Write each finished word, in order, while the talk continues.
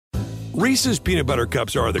Reese's peanut butter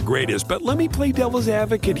cups are the greatest, but let me play devil's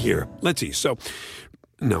advocate here. Let's see. So,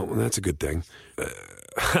 no, that's a good thing.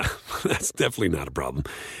 That's definitely not a problem.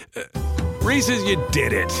 Reese's, you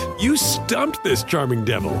did it. You stumped this charming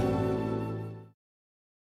devil.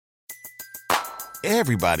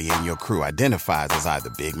 Everybody in your crew identifies as either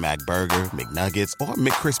Big Mac Burger, McNuggets, or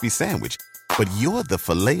McCrispy Sandwich. But you're the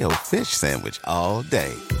Filet-O-Fish Sandwich all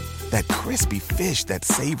day. That crispy fish, that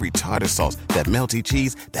savory tartar sauce, that melty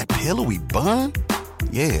cheese, that pillowy bun.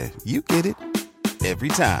 Yeah, you get it. Every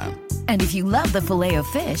time. And if you love the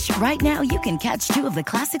Filet-O-Fish, right now you can catch two of the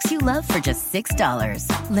classics you love for just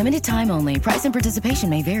 $6. Limited time only. Price and participation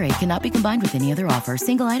may vary. Cannot be combined with any other offer.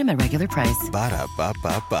 Single item at regular price.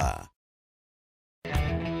 Ba-da-ba-ba-ba.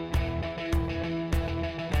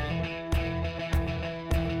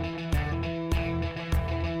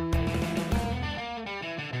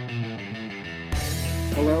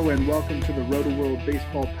 Hello and welcome to the Roto-World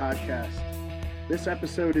Baseball Podcast. This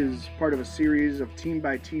episode is part of a series of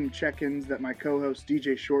team-by-team check-ins that my co-host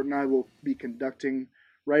DJ Short and I will be conducting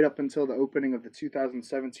right up until the opening of the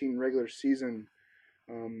 2017 regular season.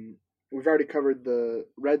 We've already covered the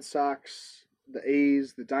Red Sox, the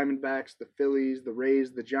A's, the Diamondbacks, the Phillies, the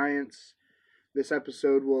Rays, the Giants. This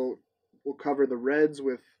episode will cover the Reds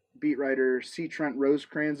with beat writer C. Trent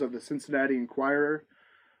Rosecrans of the Cincinnati Enquirer.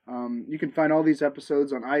 You can find all these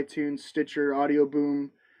episodes on iTunes, Stitcher, Audio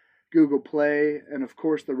Boom, Google Play, and of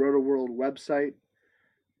course the Roto-World website.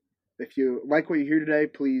 If you like what you hear today,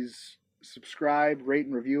 please subscribe, rate,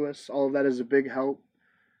 and review us. All of that is a big help.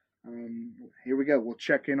 Here we go. We'll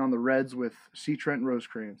check in on the Reds with C. Trent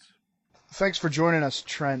Rosecrans. Thanks for joining us,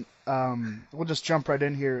 Trent. We'll just jump right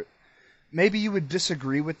in here. Maybe you would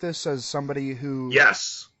disagree with this as somebody who...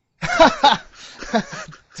 Yes.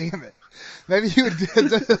 Damn it. Maybe you would...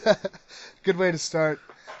 Good way to start.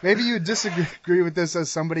 Maybe you would disagree with this as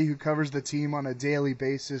somebody who covers the team on a daily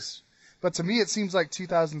basis. But to me, it seems like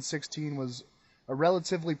 2016 was a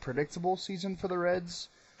relatively predictable season for the Reds.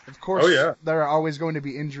 Of course, there are always going to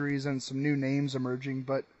be injuries and some new names emerging,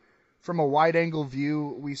 but from a wide-angle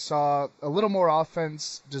view, we saw a little more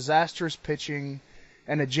offense, disastrous pitching,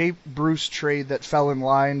 and a Jay Bruce trade that fell in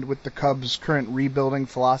line with the Cubs' current rebuilding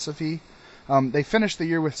philosophy. They finished the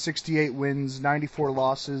year with 68 wins, 94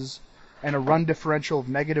 losses, and a run differential of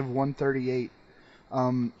negative 138.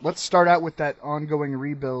 Let's start out with that ongoing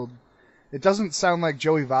rebuild. It doesn't sound like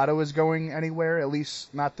Joey Votto is going anywhere, at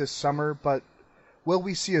least not this summer, but will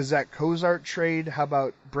we see a Zach Cozart trade? How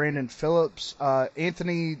about Brandon Phillips?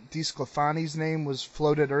 Anthony DeSclafani's name was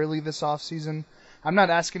floated early this offseason. I'm not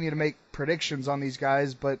asking you to make predictions on these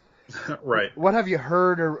guys, but right. What have you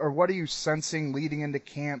heard or what are you sensing leading into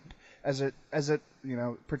camp as it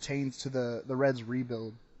pertains to the Reds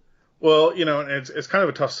rebuild? Well, it's kind of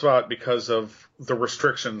a tough spot because of the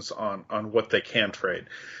restrictions on what they can trade.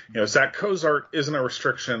 Zach Cozart isn't a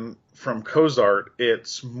restriction from Cozart.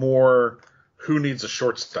 It's more who needs a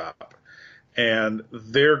shortstop. And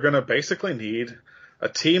they're going to basically need a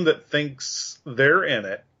team that thinks they're in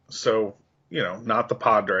it. So, not the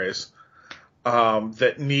Padres,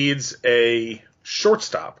 that needs a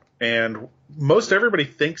shortstop. And most everybody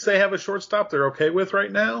thinks they have a shortstop they're okay with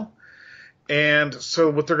right now. And so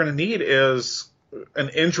what they're going to need is an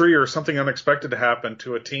injury or something unexpected to happen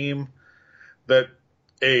to a team that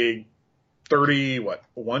a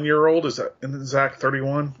 1-year-old, is Zach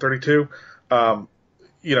 31, 32,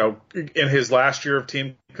 in his last year of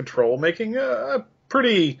team control, making a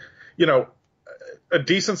pretty, a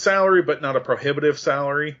decent salary, but not a prohibitive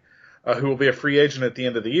salary, who will be a free agent at the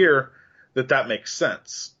end of the year, that makes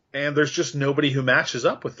sense. And there's just nobody who matches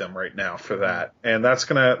up with them right now for that. And that's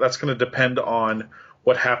gonna depend on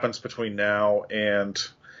what happens between now and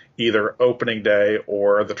either opening day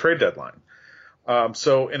or the trade deadline.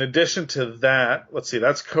 So in addition to that, let's see,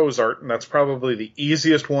 that's Cozart, and that's probably the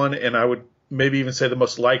easiest one, and I would maybe even say the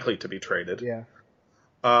most likely to be traded. Yeah.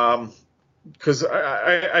 Because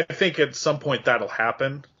I think at some point that'll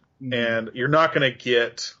happen, and you're not going to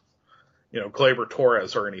get, Gleyber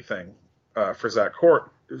Torres or anything for Zach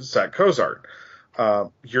Cozart.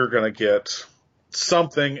 You're going to get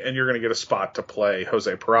something, and you're going to get a spot to play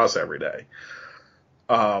Jose Peraza every day.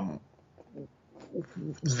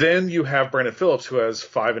 Then you have Brandon Phillips, who has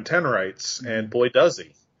 5 and 10 rights, and boy does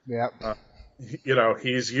he. Yeah.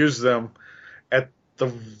 He's used them at the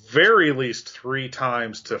very least 3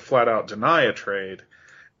 times to flat out deny a trade,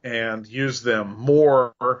 and use them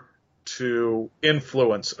more to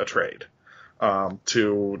influence a trade,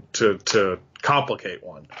 to complicate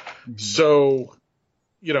one. Mm-hmm. So,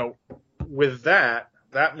 with that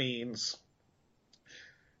means,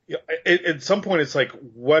 at some point it's like,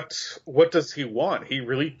 what does he want? He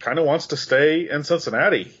really kind of wants to stay in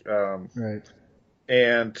Cincinnati. Right.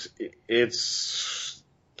 And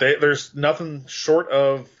there's nothing short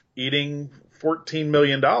of eating $14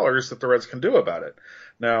 million that the Reds can do about it.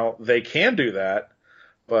 Now, they can do that,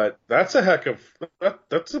 but that's a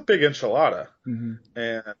big enchilada.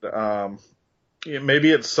 Mm-hmm. And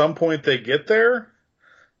maybe at some point they get there,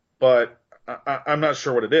 but I'm not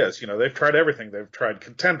sure what it is. They've tried everything. They've tried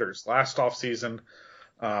contenders. Last offseason,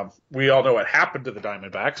 we all know what happened to the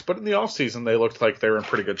Diamondbacks, but in the offseason, they looked like they were in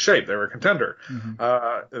pretty good shape. They were a contender.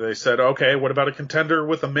 Mm-hmm. They said, okay, what about a contender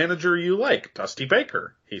with a manager you like, Dusty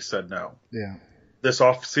Baker? He said no. Yeah. This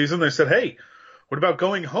offseason, they said, hey, what about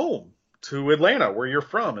going home to Atlanta, where you're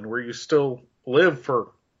from and where you still live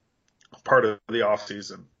for part of the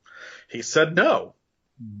offseason? He said no.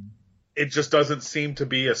 Mm-hmm. It just doesn't seem to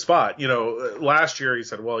be a spot. Last year he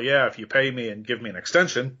said, well, yeah, if you pay me and give me an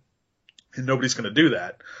extension, and nobody's going to do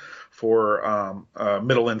that for a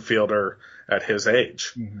middle infielder at his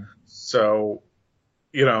age. Mm-hmm. So,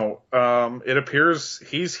 it appears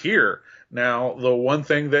he's here. Now, the one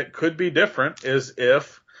thing that could be different is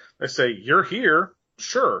if they say, you're here,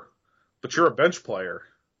 sure, but you're a bench player.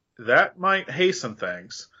 That might hasten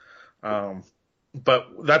things.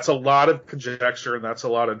 But that's a lot of conjecture, and that's a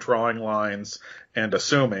lot of drawing lines and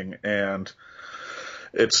assuming. And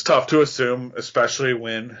it's tough to assume, especially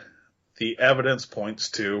when the evidence points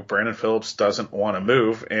to Brandon Phillips doesn't want to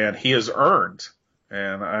move, and he has earned,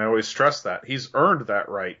 and I always stress that, he's earned that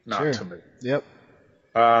right not to move. Yep.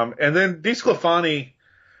 And then DeSclafani,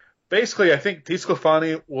 basically I think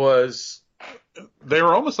DeSclafani they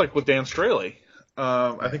were almost like with Dan Straley.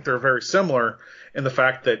 I think they're very similar in the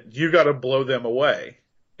fact that you got to blow them away.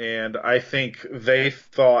 And I think they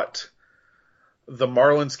thought the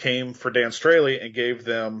Marlins came for Dan Straley and gave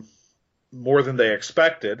them more than they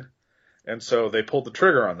expected. And so they pulled the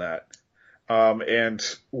trigger on that. And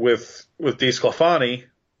with DeSclafani,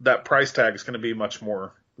 that price tag is going to be much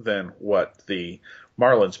more than what the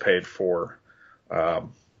Marlins paid for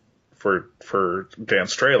Dan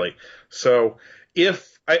Straley. So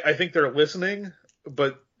I think they're listening,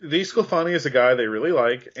 but DeSclafani is a guy they really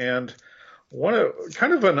like and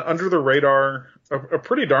kind of an under the radar, a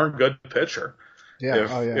pretty darn good pitcher.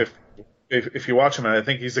 Yeah. If you watch him, I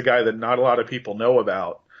think he's a guy that not a lot of people know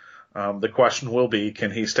about. The question will be,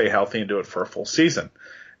 can he stay healthy and do it for a full season?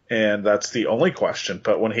 And that's the only question.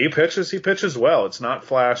 But when he pitches well. It's not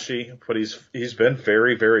flashy, but he's been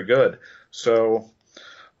very, very good. So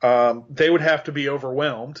they would have to be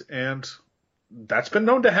overwhelmed, and that's been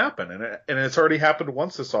known to happen. And it's already happened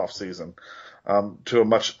once this offseason, to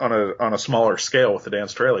on a smaller scale with the Dan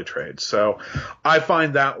Straley trade. So I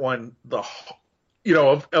find that one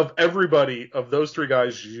of everybody, of those three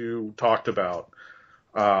guys you talked about,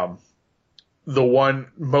 the one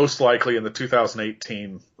most likely in the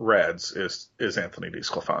 2018 Reds is Anthony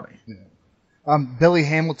DeSclafani. Yeah. Billy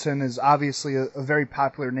Hamilton is obviously a very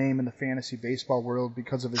popular name in the fantasy baseball world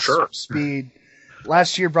because of his speed.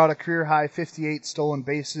 Last year brought a career-high 58 stolen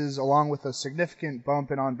bases, along with a significant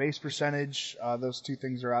bump in on-base percentage. Those two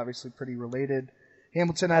things are obviously pretty related.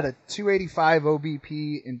 Hamilton had a 285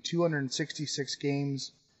 OBP in 266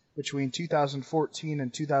 games between 2014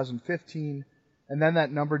 and 2015, and then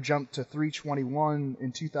that number jumped to 321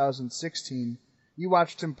 in 2016. You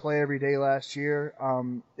watched him play every day last year.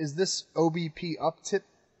 Is this OBP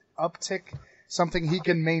uptick something he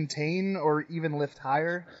can maintain or even lift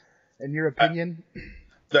higher, in your opinion?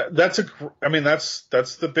 That's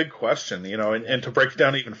the big question, and to break it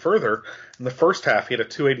down even further, in the first half he had a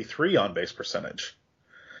 283 on base percentage.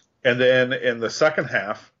 And then in the second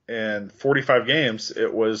half, in 45 games,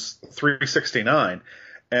 it was 369.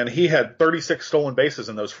 And he had 36 stolen bases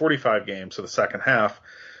in those 45 games of the second half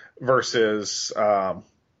versus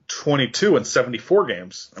 22 in 74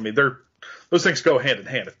 games. I mean, those things go hand in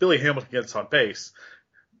hand. If Billy Hamilton gets on base,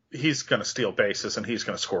 he's going to steal bases and he's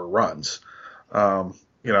going to score runs. And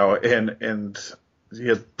he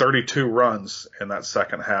had 32 runs in that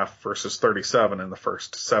second half versus 37 in the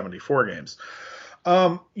first 74 games.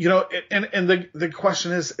 And the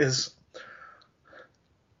question is,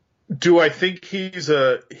 do I think he's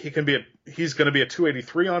going to be a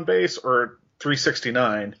 283 on base or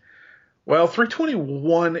 369? Well,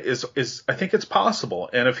 321 is I think it's possible.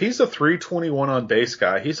 And if he's a 321 on base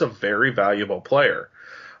guy, he's a very valuable player,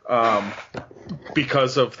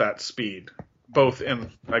 because of that speed, both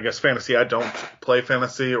in, I guess, fantasy. I don't play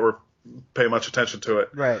fantasy or pay much attention to it.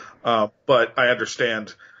 Right. But I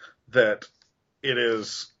understand that it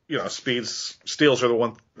is, steals are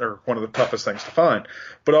one of the toughest things to find,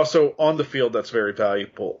 but also on the field, that's very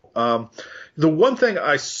valuable. The one thing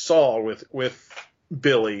I saw with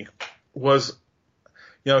Billy was,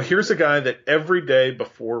 here's a guy that every day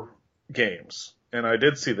before games, and I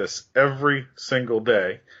did see this every single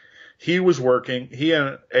day, he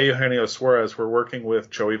and Eugenio Suarez were working with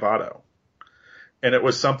Joey Votto. And it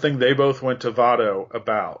was something they both went to Votto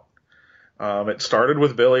about. It started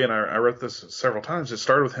with Billy, and I wrote this several times. It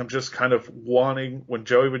started with him just kind of wanting, when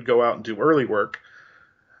Joey would go out and do early work,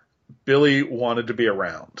 Billy wanted to be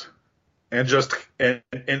around, and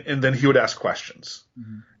then he would ask questions,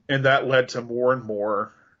 and that led to more and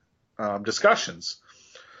more discussions.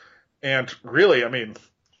 And really, I mean,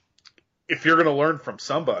 if you're going to learn from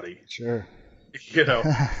somebody, sure,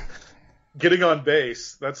 getting on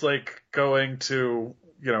base, that's like going to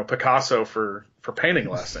Picasso for painting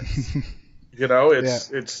lessons.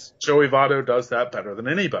 It's Joey Votto does that better than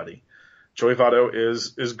anybody. Joey Votto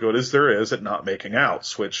is as good as there is at not making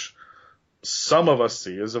outs, which some of us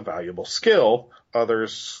see as a valuable skill.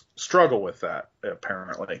 Others struggle with that,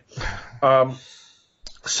 apparently.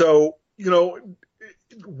 So,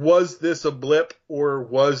 was this a blip, or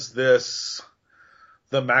was this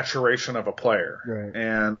the maturation of a player? Right.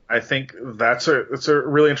 And I think it's a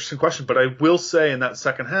really interesting question. But I will say in that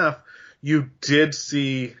second half, you did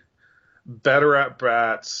see better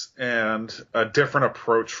at-bats and a different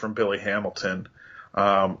approach from Billy Hamilton.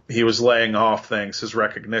 He was laying off things. His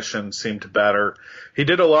recognition seemed better. He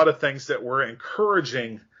did a lot of things that were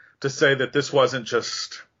encouraging to say that this wasn't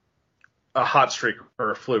just a hot streak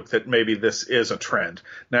or a fluke, that maybe this is a trend.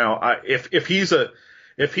 Now, if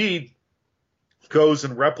he goes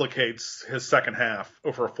and replicates his second half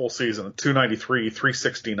over a full season, 293,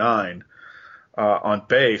 369 on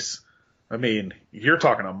base, I mean, you're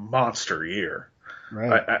talking a monster year.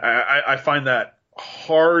 Right. I find that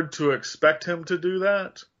hard to expect him to do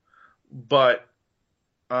that, but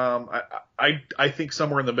I think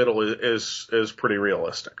somewhere in the middle is pretty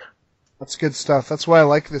realistic. That's good stuff. That's why I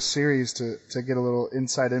like this series, to get a little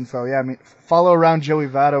inside info. Yeah, I mean, follow around Joey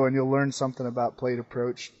Votto and you'll learn something about plate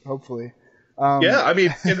approach, hopefully. Yeah, I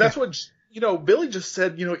mean, and that's what Billy just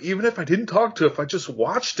said. Even if I didn't talk to him, if I just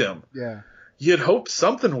watched him, yeah, you'd hope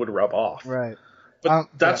something would rub off. Right. But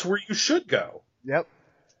that's where you should go. Yep.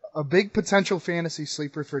 A big potential fantasy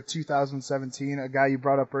sleeper for 2017, a guy you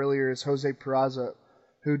brought up earlier, is Jose Peraza,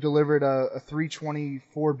 who delivered a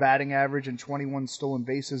 .324 batting average and 21 stolen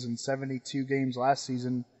bases in 72 games last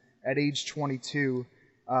season at age 22.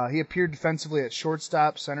 He appeared defensively at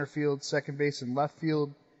shortstop, center field, second base, and left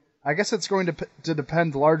field. I guess it's going to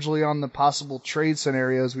depend largely on the possible trade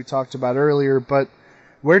scenarios we talked about earlier, but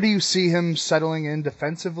where do you see him settling in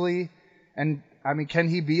defensively? And, I mean, can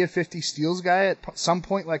he be a 50 steals guy at some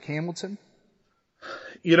point like Hamilton?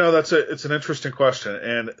 It's an interesting question.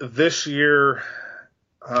 And this year,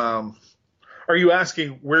 are you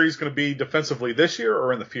asking where he's going to be defensively this year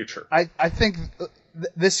or in the future? I think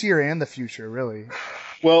this year and the future, really.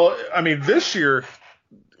 Well, I mean, this year,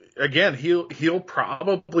 again, he'll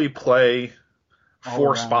probably play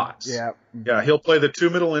four spots. Yeah. Yeah, he'll play the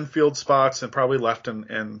two middle infield spots and probably left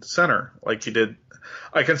and center like he did.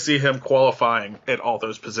 I can see him qualifying at all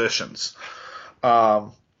those positions.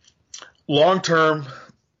 Long term,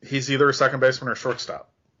 he's either a second baseman or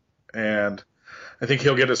shortstop. And I think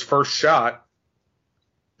he'll get his first shot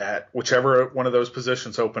at whichever one of those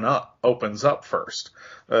positions opens up first.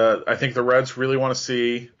 I think the Reds really want to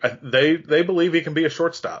see – they believe he can be a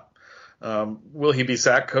shortstop. Will he be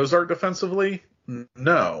Zach Cozart defensively?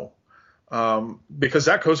 No, because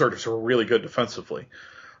Zach Cozart is really good defensively.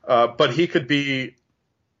 But he could be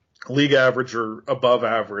league average or above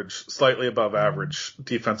average, slightly above average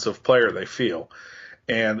defensive player, they feel.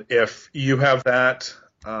 And if you have that,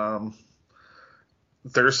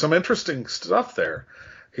 there's some interesting stuff there.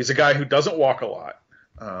 He's a guy who doesn't walk a lot,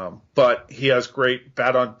 but he has great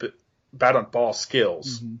bat on ball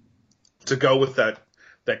skills to go with that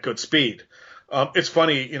good speed. It's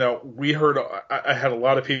funny, I had a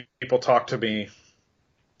lot of people talk to me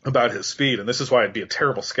about his speed, and this is why I'd be a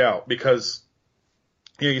terrible scout, because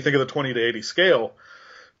you think of the 20 to 80 scale.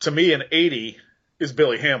 To me, an 80 is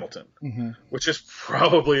Billy Hamilton, which is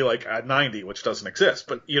probably like a 90, which doesn't exist.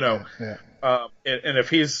 But and if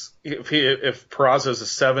Peraza is a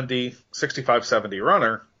 65, 70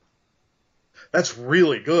 runner, that's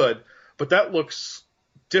really good. But that looks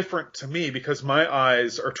different to me because my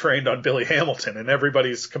eyes are trained on Billy Hamilton, and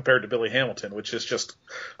everybody's compared to Billy Hamilton, which is just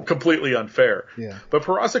completely unfair. Yeah. But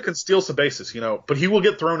Peraza can steal some bases, but he will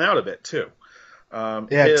get thrown out of it too.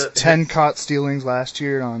 It's 10 caught stealings last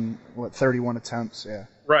year on 31 attempts. Yeah.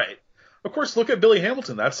 Right. of course, look at Billy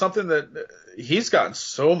Hamilton. That's something that he's gotten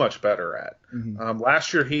so much better at.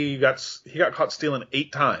 Last year he got caught stealing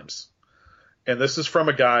 8 times, and this is from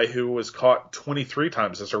a guy who was caught 23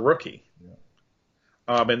 times as a rookie.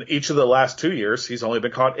 In each of the last 2 years, he's only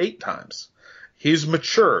been caught 8 times. He's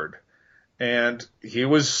matured, and he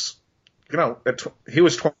was, he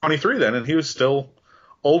was 23 then, and he was still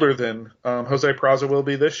older than Jose Peraza will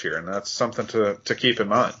be this year, and that's something to keep in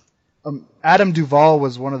mind. Adam Duvall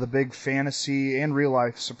was one of the big fantasy and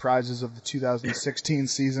real-life surprises of the 2016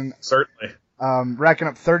 season. Certainly. Racking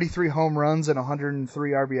up 33 home runs and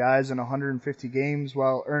 103 RBIs in 150 games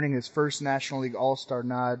while earning his first National League All-Star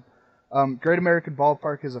nod. Great American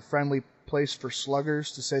Ballpark is a friendly place for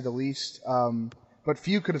sluggers, to say the least, but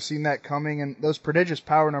few could have seen that coming, and those prodigious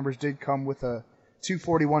power numbers did come with a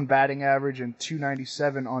 241 batting average and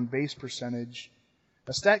 297 on-base percentage.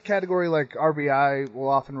 A stat category like RBI will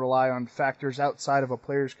often rely on factors outside of a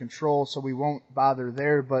player's control, so we won't bother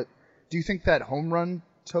there, but do you think that home run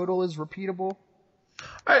total is repeatable?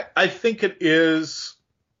 I think it is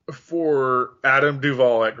for Adam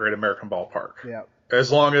Duvall at Great American Ballpark. Yeah.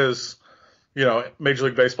 As long as, Major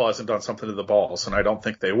League Baseball hasn't done something to the balls, and I don't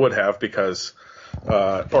think they would have because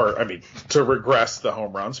to regress the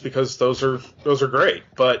home runs, because those are great.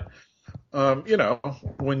 But,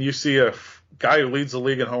 when you see a guy who leads the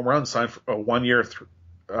league in home runs sign for a 1-year,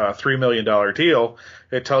 $3 million deal,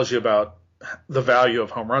 it tells you about the value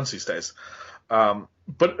of home runs these days.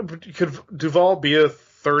 But could Duvall be a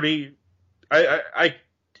 30? I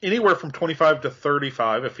anywhere from 25 to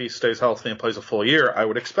 35 if he stays healthy and plays a full year, I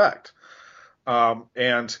would expect.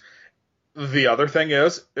 And the other thing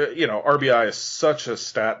is, RBI is such a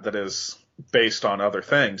stat that is based on other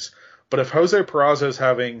things. But if Jose Peraza is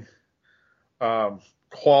having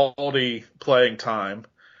quality playing time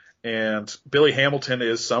and Billy Hamilton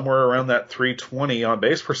is somewhere around that 320 on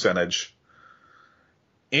base percentage,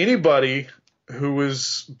 anybody who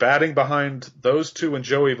is batting behind those two and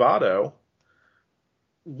Joey Votto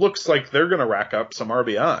looks like they're going to rack up some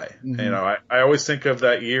RBI. I always think of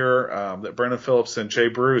that year that Brandon Phillips and Jay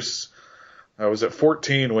Bruce was at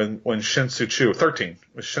 14 when Shin-Soo Choo, 13,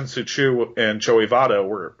 with Shin-Soo Choo and Joey Votto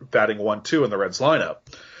were batting 1-2 in the Reds lineup.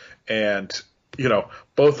 And,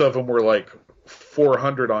 both of them were like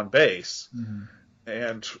 400 on base.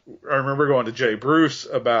 And I remember going to Jay Bruce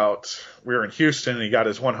we were in Houston and he got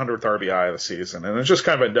his 100th RBI of the season. And it's just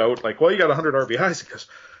kind of a note like, well, you got 100 RBIs. He goes,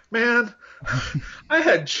 man, I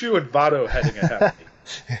had Choo and Votto heading ahead of me.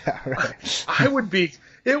 Yeah, right.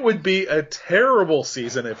 It would be a terrible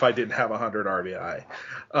season if I didn't have 100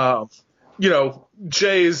 RBI.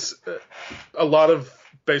 Jay's a lot of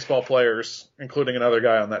baseball players, including another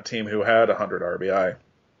guy on that team who had 100 RBI,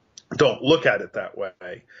 don't look at it that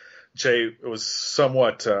way. Jay was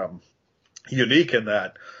somewhat unique in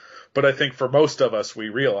that, but I think for most of us, we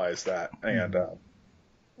realize that. And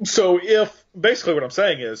so basically what I'm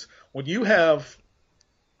saying is when you have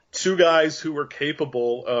two guys who are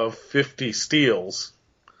capable of 50 steals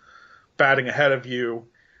batting ahead of you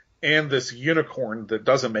and this unicorn that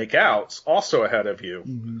doesn't make outs also ahead of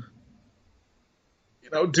you,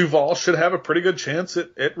 Duvall should have a pretty good chance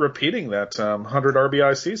at repeating that 100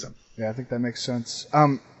 RBI season. Yeah, I think that makes sense.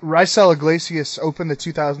 Raisel Iglesias opened the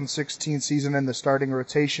 2016 season in the starting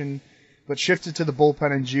rotation, but shifted to the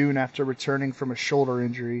bullpen in June after returning from a shoulder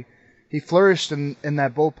injury. He flourished in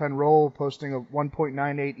that bullpen role, posting a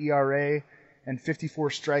 1.98 ERA and 54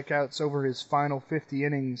 strikeouts over his final 50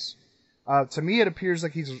 innings. To me, it appears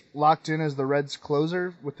like he's locked in as the Reds'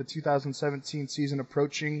 closer with the 2017 season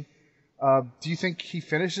approaching. Do you think he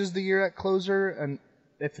finishes the year at closer? And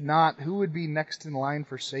if not, who would be next in line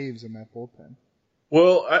for saves in that bullpen?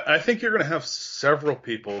 Well, I think you're going to have several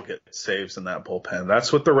people get saves in that bullpen.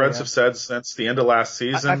 That's what the Reds have said since the end of last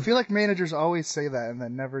season. I feel like managers always say that and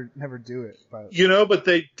then never do it. But but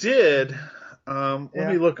they did. Let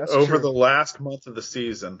me look over the last month of the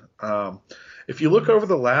season. If you look over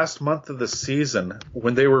the last month of the season,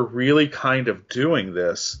 when they were really kind of doing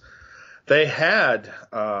this, they had,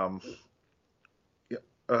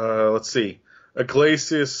 let's see,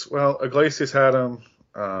 Iglesias had him.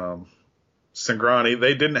 Cingrani,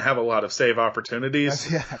 they didn't have a lot of save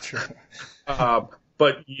opportunities. Yeah, true.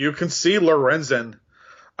 But you can see Lorenzen.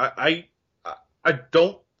 I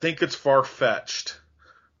don't think it's far-fetched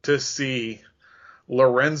to see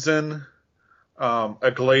Lorenzen,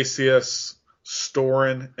 Iglesias,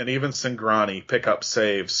 Storin, and even Cingrani pick up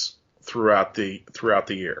saves throughout the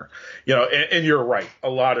year. And you're right. A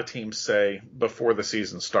lot of teams say before the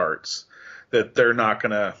season starts that they're not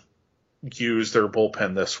going to use their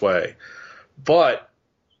bullpen this way. But,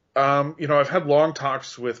 I've had long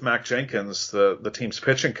talks with Mac Jenkins, the team's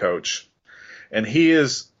pitching coach, And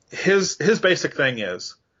his basic thing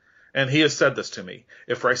is, and he has said this to me,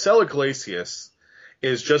 if Raisel Iglesias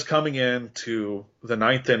is just coming into the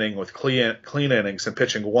ninth inning with clean innings and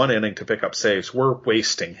pitching one inning to pick up saves, we're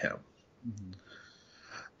wasting him. Mm-hmm.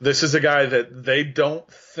 This is a guy that they don't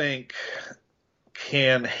think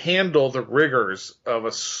can handle the rigors of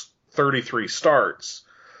a 33 starts.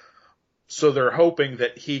 So they're hoping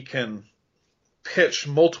that he can pitch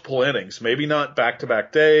multiple innings, maybe not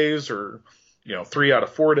back-to-back days or 3 out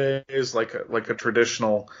of 4 days like a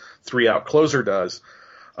traditional 3-out closer does.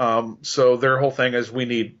 So their whole thing is we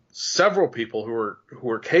need several people who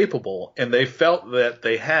are capable, and they felt that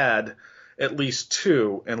they had at least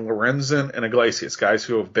two in Lorenzen and Iglesias, guys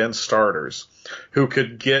who have been starters, who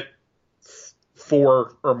could get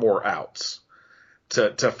 4 or more outs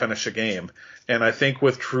to finish a game. And I think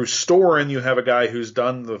with Drew Storen, you have a guy who's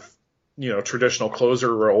done the traditional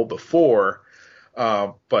closer role before,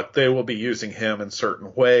 but they will be using him in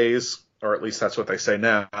certain ways, or at least that's what they say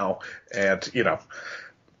now. And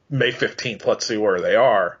May 15th, let's see where they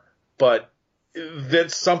are. But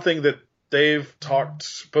that's something that they've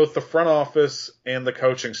talked, both the front office and the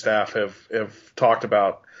coaching staff have talked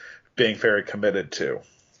about being very committed to.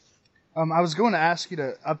 I was going to ask you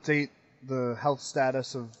to update the health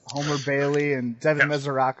status of Homer Bailey and Devin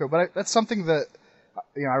Mesoraco, but that's something that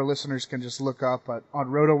our listeners can just look up on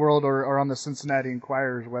RotoWorld or on the Cincinnati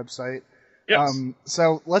Enquirer's website. Yes.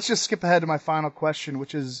 So let's just skip ahead to my final question,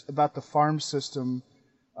 which is about the farm system.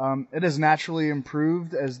 It has naturally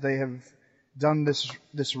improved as they have done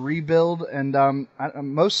this rebuild, and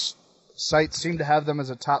most sites seem to have them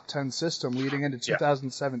as a top 10 system leading into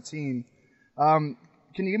 2017. Can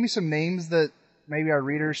you give me some names that maybe our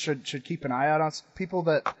readers should keep an eye out on? People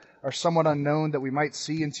that are somewhat unknown that we might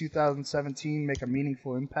see in 2017 make a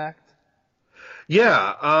meaningful impact?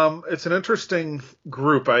 Yeah, it's an interesting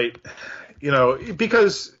group.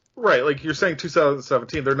 Because right, like you're saying,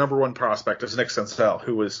 2017, their number one prospect is Nick Senzel,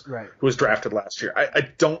 who was drafted last year. I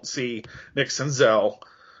don't see Nick Senzel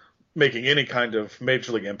making any kind of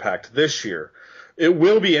major league impact this year. It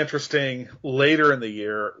will be interesting later in the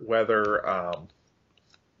year whether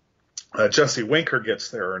Jesse Winker gets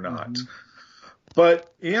there or not. Mm-hmm.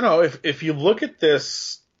 But if you look at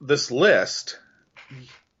this list,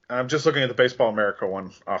 I'm just looking at the Baseball America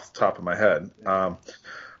one off the top of my head.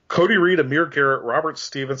 Cody Reed, Amir Garrett, Robert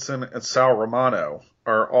Stevenson, and Sal Romano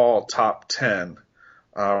are all top 10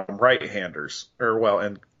 right-handers,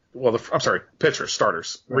 pitchers,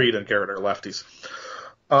 starters. Right. Reed and Garrett are lefties.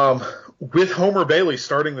 With Homer Bailey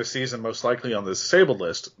starting the season most likely on the disabled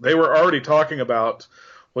list, they were already talking about,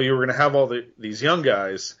 well, you were going to have all these young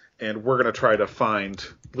guys, and we're going to try to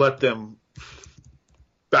let them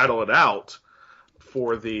battle it out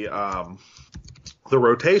for the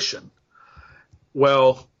rotation.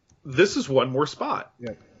 Well, this is one more spot.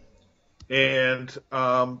 Yep. And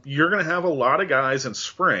you're going to have a lot of guys in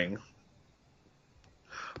spring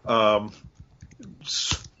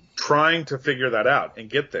trying to figure that out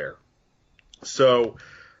and get there. So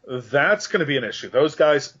that's going to be an issue. Those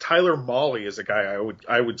guys, Tyler Mahle is a guy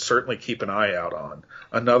I would certainly keep an eye out on,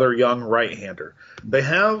 another young right-hander. They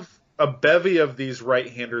have a bevy of these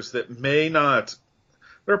right-handers that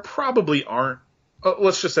there probably aren't,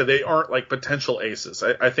 let's just say they aren't like potential aces.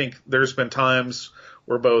 I think there's been times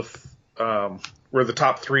where where the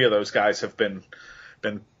top 3 of those guys have been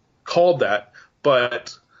called that,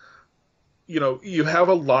 but you have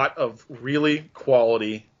a lot of really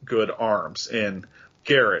quality, good arms in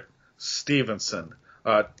Garrett, Stevenson,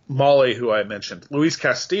 Mahle, who I mentioned. Luis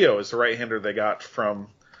Castillo is the right-hander they got from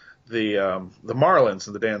the Marlins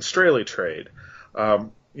in the Dan Straley trade.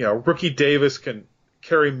 Rookie Davis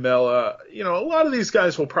Kerry Mella. A lot of these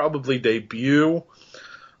guys will probably debut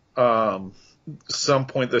some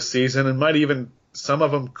point this season, and some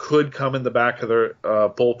of them could come in the back of their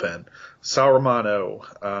bullpen. Sal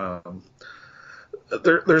Romano.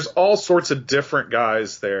 There's all sorts of different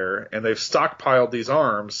guys there, and they've stockpiled these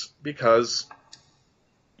arms because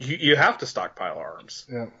you have to stockpile arms.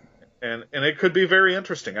 Yeah. And it could be very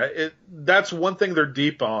interesting. That's one thing they're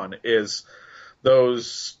deep on is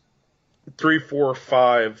those 3, 4,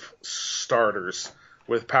 5 starters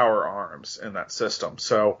with power arms in that system.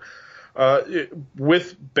 So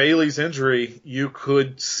with Bailey's injury, you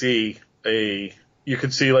could see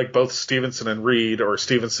like both Stevenson and Reed, or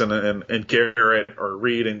Stevenson and Garrett, or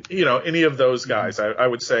Reed and any of those guys. I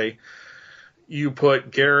would say you put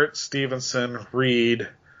Garrett, Stevenson, Reed,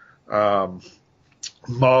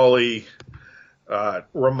 Mahle,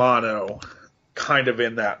 Romano kind of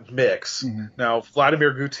in that mix. Mm-hmm. Now,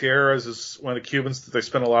 Vladimir Gutierrez is one of the Cubans that they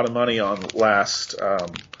spent a lot of money on last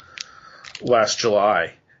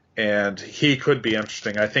July, and he could be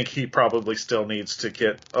interesting. I think he probably still needs to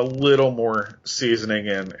get a little more seasoning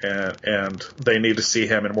in, and they need to see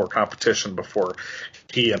him in more competition before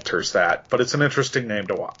he enters that. But it's an interesting name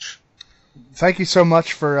to watch. Thank you so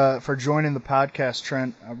much for joining the podcast,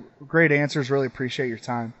 Trent. Great answers. Really appreciate your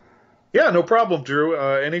time. Yeah, no problem, Drew.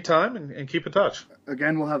 Anytime, and keep in touch.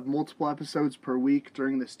 Again, we'll have multiple episodes per week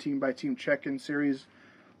during this team-by-team check-in series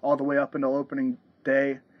all the way up until opening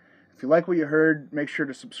day. If you like what you heard, make sure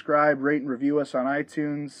to subscribe, rate, and review us on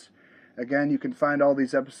iTunes. Again, you can find all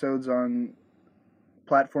these episodes on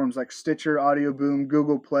platforms like Stitcher, Audio Boom,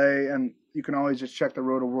 Google Play, and you can always just check the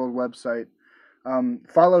Roto World website.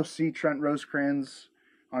 Follow C. Trent Rosecrans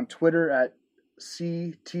on Twitter at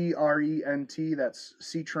CTRENT, that's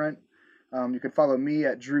C. Trent. You can follow me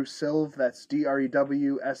at Drew Silv, that's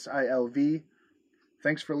DREWSILV.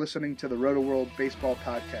 Thanks for listening to the Roto World Baseball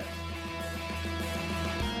Podcast.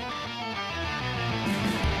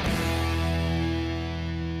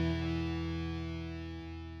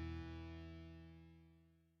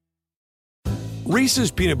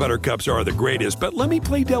 Reese's Peanut Butter Cups are the greatest, but let me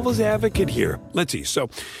play devil's advocate here. Let's see. So,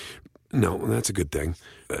 no, that's a good thing.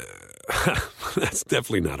 That's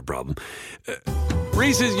definitely not a problem.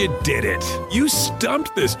 Reese's, you did it. You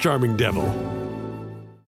stumped this charming devil.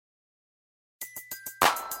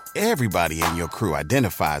 Everybody in your crew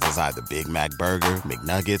identifies as either Big Mac Burger,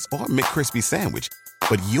 McNuggets, or McCrispy Sandwich.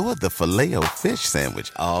 But you're the Filet-O-Fish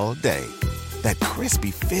Sandwich all day. That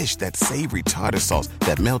crispy fish, that savory tartar sauce,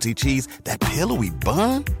 that melty cheese, that pillowy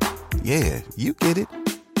bun. Yeah, you get it.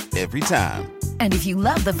 Every time. And if you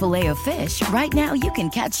love the Filet-O-Fish, right now you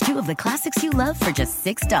can catch 2 of the classics you love for just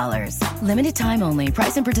 $6. Limited time only.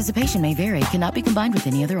 Price and participation may vary. Cannot be combined with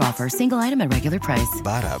any other offer. Single item at regular price.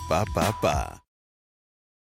 Ba-da-ba-ba-ba.